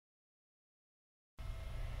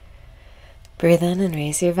Breathe in and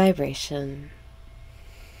raise your vibration.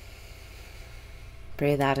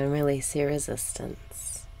 Breathe out and release your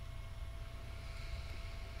resistance.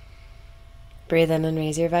 Breathe in and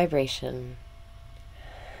raise your vibration.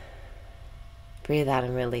 Breathe out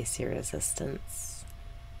and release your resistance.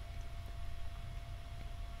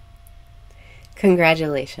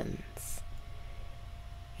 Congratulations.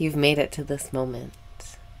 You've made it to this moment.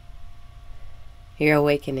 You're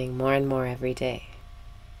awakening more and more every day.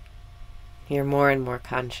 You're more and more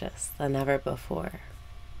conscious than ever before.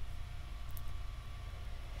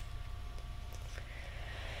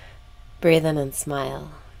 Breathe in and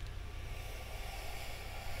smile.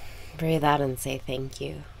 Breathe out and say thank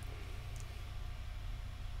you.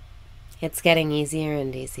 It's getting easier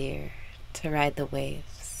and easier to ride the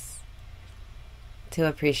waves, to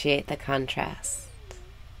appreciate the contrast,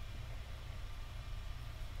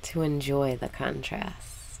 to enjoy the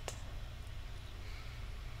contrast.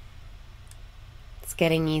 It's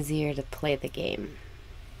getting easier to play the game.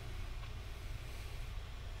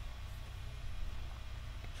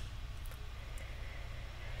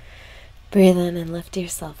 Breathe in and lift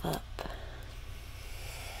yourself up.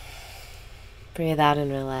 Breathe out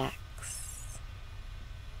and relax.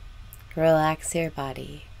 Relax your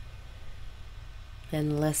body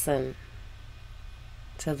and listen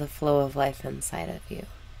to the flow of life inside of you.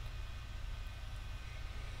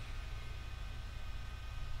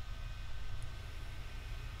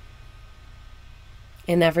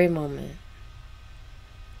 In every moment,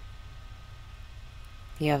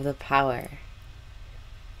 you have the power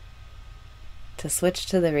to switch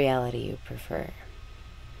to the reality you prefer.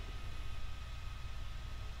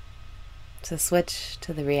 To switch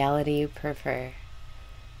to the reality you prefer,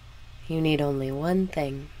 you need only one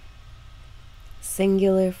thing: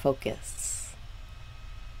 singular focus.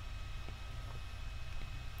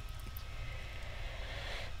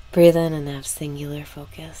 Breathe in and have singular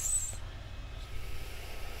focus.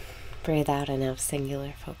 Breathe out and have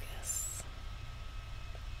singular focus.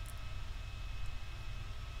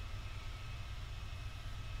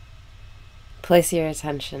 Place your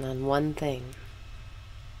attention on one thing.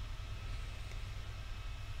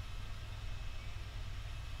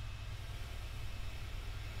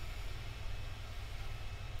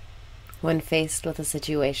 When faced with a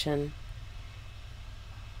situation,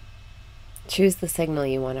 choose the signal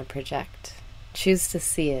you want to project. Choose to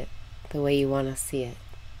see it the way you want to see it.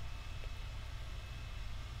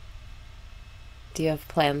 Do you have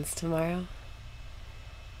plans tomorrow?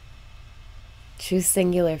 Choose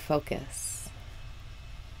singular focus.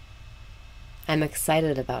 I'm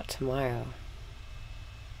excited about tomorrow.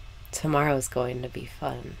 Tomorrow's going to be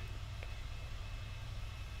fun.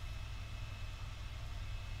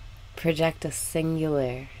 Project a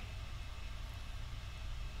singular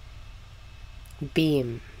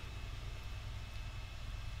beam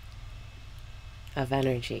of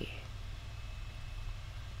energy.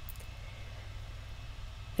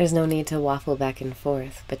 There's no need to waffle back and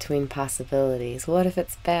forth between possibilities. What if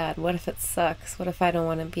it's bad? What if it sucks? What if I don't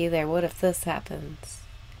want to be there? What if this happens?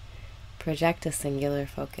 Project a singular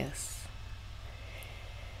focus.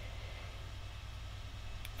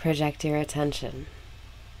 Project your attention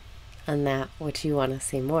on that which you want to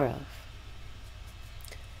see more of.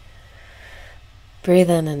 Breathe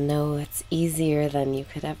in and know it's easier than you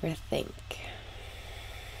could ever think.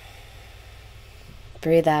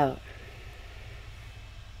 Breathe out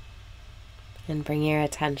and bring your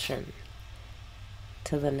attention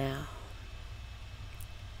to the now.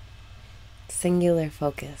 Singular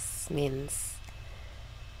focus means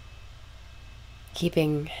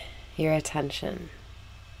keeping your attention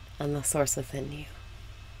on the source within you.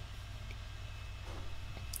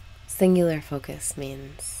 Singular focus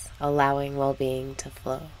means allowing well-being to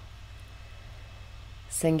flow.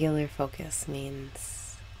 Singular focus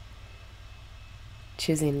means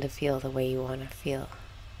choosing to feel the way you want to feel,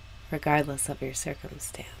 regardless of your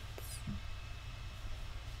circumstance.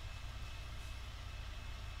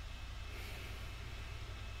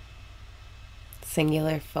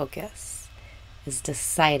 Singular focus is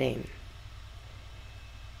deciding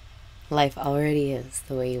life already is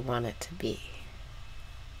the way you want it to be.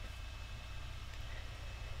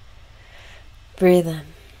 Breathe in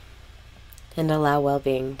and allow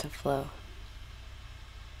well-being to flow.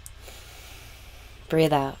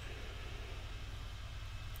 Breathe out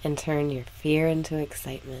and turn your fear into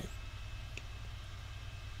excitement.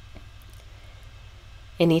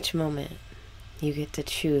 In each moment, you get to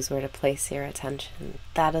choose where to place your attention.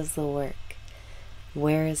 That is the work.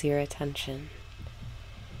 Where is your attention?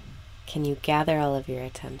 Can you gather all of your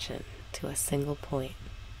attention to a single point?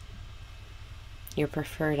 Your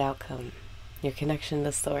preferred outcome, your connection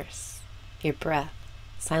to source, your breath,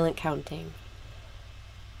 silent counting,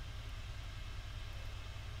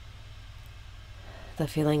 the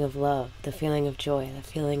feeling of love, the feeling of joy, the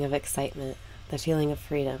feeling of excitement, the feeling of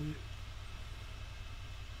freedom.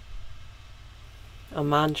 A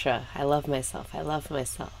mantra, I love myself, I love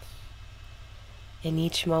myself. In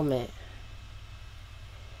each moment,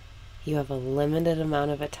 you have a limited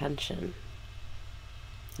amount of attention.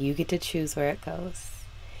 You get to choose where it goes.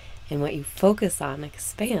 And what you focus on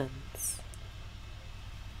expands.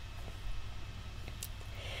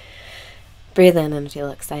 Breathe in and feel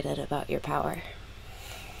excited about your power.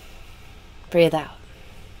 Breathe out.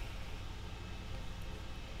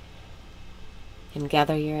 And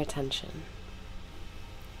gather your attention.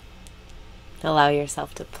 Allow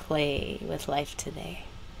yourself to play with life today.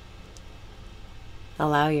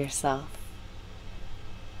 Allow yourself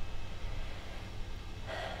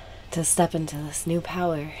to step into this new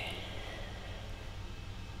power.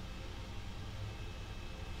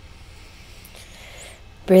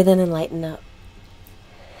 Breathe in and lighten up.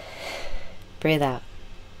 Breathe out.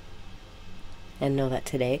 And know that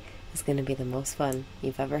today is going to be the most fun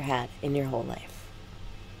you've ever had in your whole life.